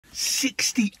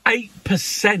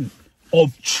68%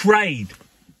 of trade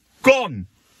gone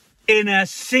in a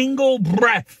single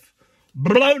breath,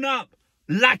 blown up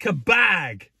like a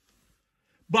bag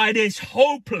by this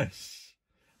hopeless,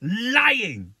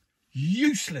 lying,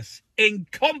 useless,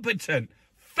 incompetent,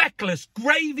 feckless,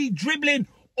 gravy-dribbling,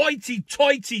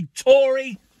 hoity-toity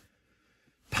Tory,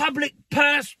 public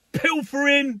purse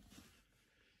pilfering,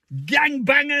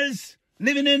 gangbangers,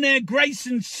 living in their grace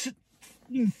and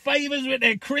favours with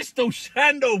their crystal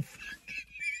sandal.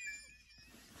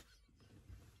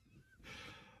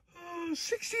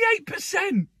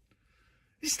 68%.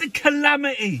 It's the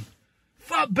calamity.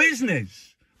 Fuck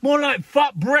business. More like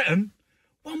fuck Britain.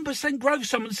 1% growth,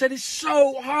 someone said, is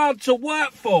so hard to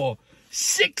work for.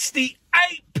 68%.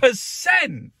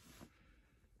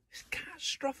 It's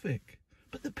catastrophic.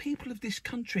 But the people of this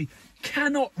country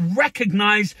cannot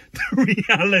recognise the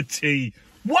reality.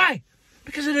 Why?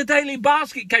 Because of the Daily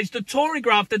Basket case, the Tory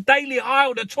graft, the Daily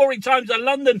Isle, the Tory Times of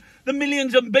London, the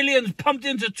millions and billions pumped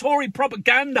into Tory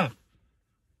propaganda.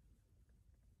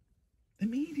 The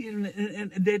media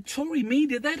and the Tory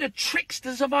media, they're the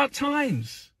tricksters of our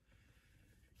times.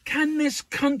 Can this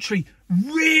country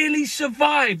really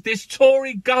survive this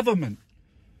Tory government?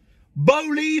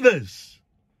 Believers.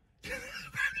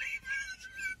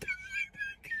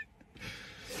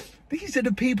 These are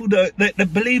the people that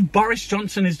believe Boris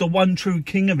Johnson is the one true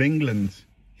king of England.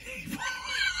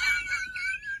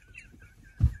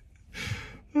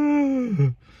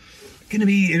 Gonna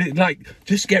be like,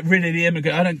 just get rid of the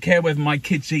immigrant. I don't care whether my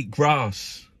kids eat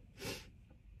grass.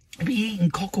 I'd be eating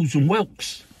cockles and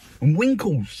whelks and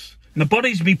winkles, and the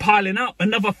bodies would be piling up,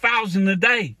 another 1,000 a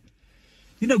day.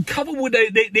 You know, covered with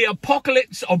the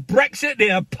apocalypse of Brexit, the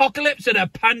apocalypse of the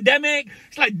pandemic.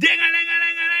 It's like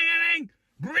ding-a-ling-a-ling-a-ling-a-ling.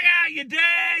 Bring out your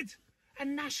dead.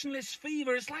 And nationalist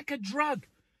fever, it's like a drug.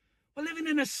 We're living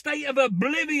in a state of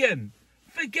oblivion,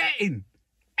 forgetting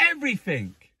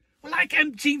everything. We're like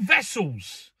empty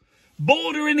vessels.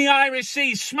 Bordering the Irish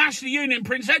Sea, smash the Union,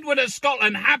 Prince Edward of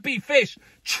Scotland, happy fish,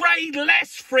 trade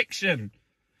less friction.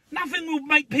 Nothing will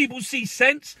make people see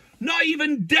sense, not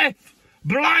even death,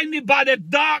 blinded by the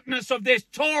darkness of this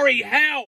Tory hell.